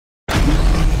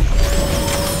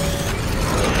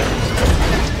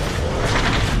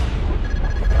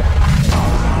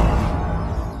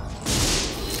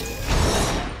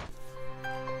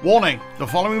Warning, the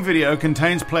following video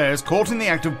contains players caught in the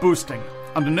act of boosting.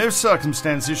 Under no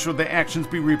circumstances should their actions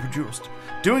be reproduced.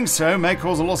 Doing so may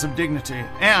cause a loss of dignity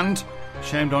and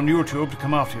shamed on YouTube to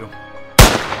come after you.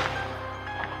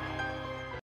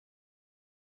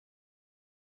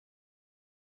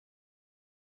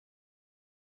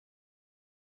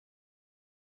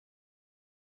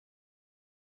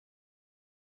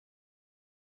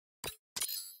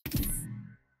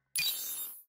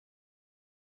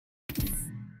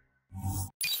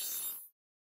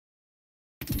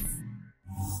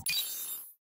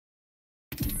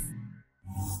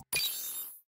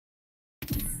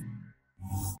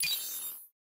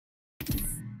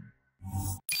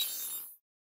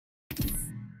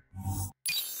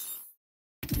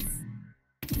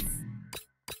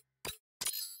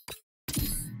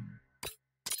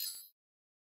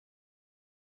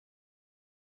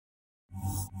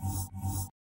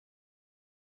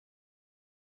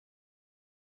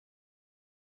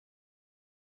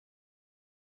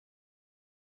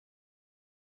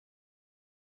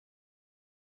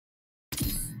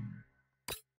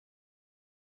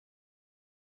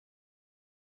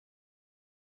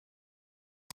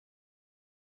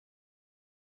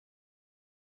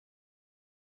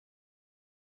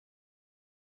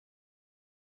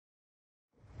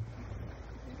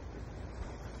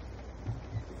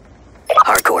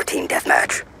 Hardcore team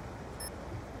deathmatch.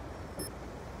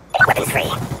 Weapons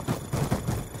free.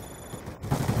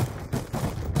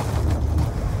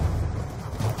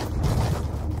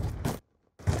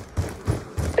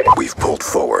 We've pulled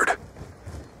forward.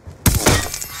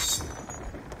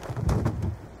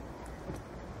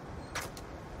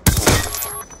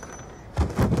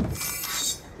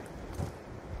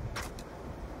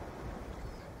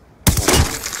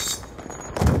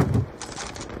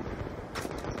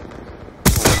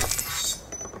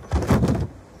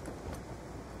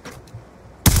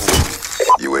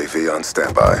 UAV on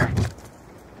standby.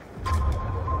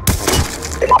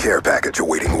 Care package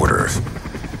awaiting orders.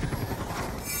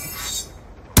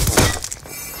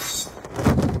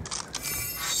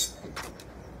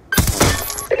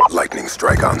 Lightning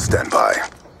strike on standby.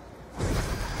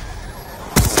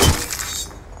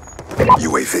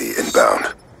 UAV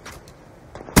inbound.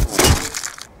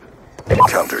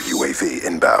 Counter UAV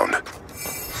inbound.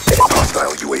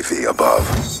 Hostile UAV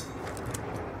above.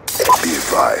 Be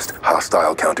advised,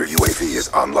 hostile counter UAV is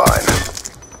online.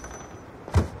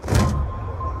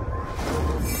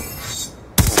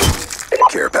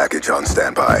 Care package on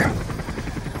standby.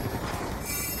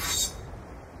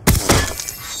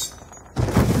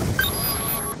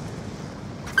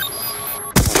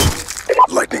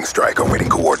 Lightning strike awaiting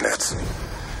coordinates.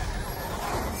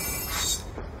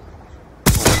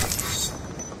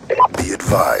 Be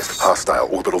advised, hostile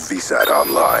orbital VSAT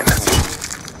online.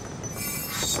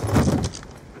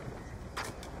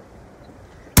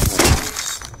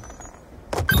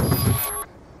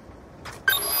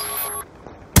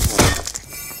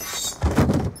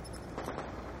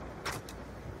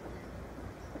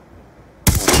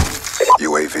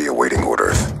 UAV awaiting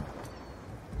orders.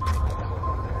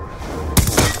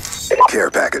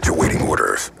 Care package awaiting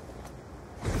orders.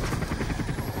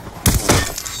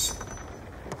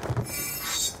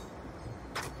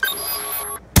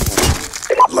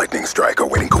 Lightning strike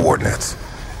awaiting coordinates.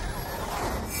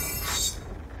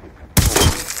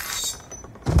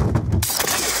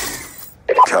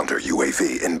 Counter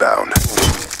UAV inbound.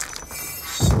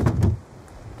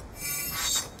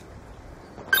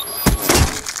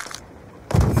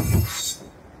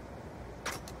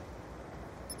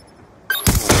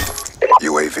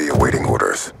 UAV awaiting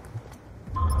orders.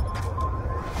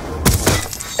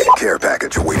 Care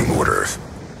package awaiting orders.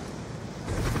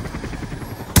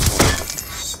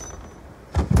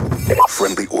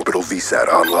 Friendly orbital VSAT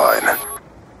online.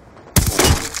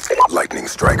 Lightning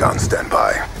strike on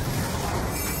standby.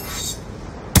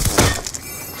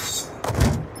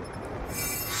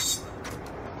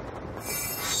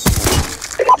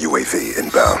 UAV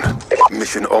inbound.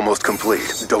 Mission almost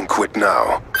complete. Don't quit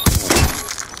now.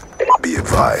 Be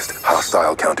advised,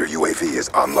 hostile counter UAV is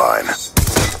online.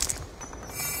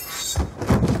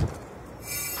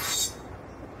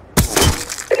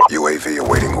 UAV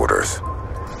awaiting orders.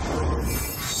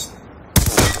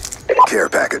 Care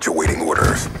package awaiting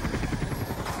orders.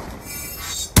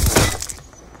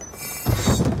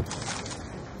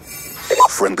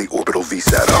 Friendly orbital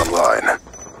VSAT online.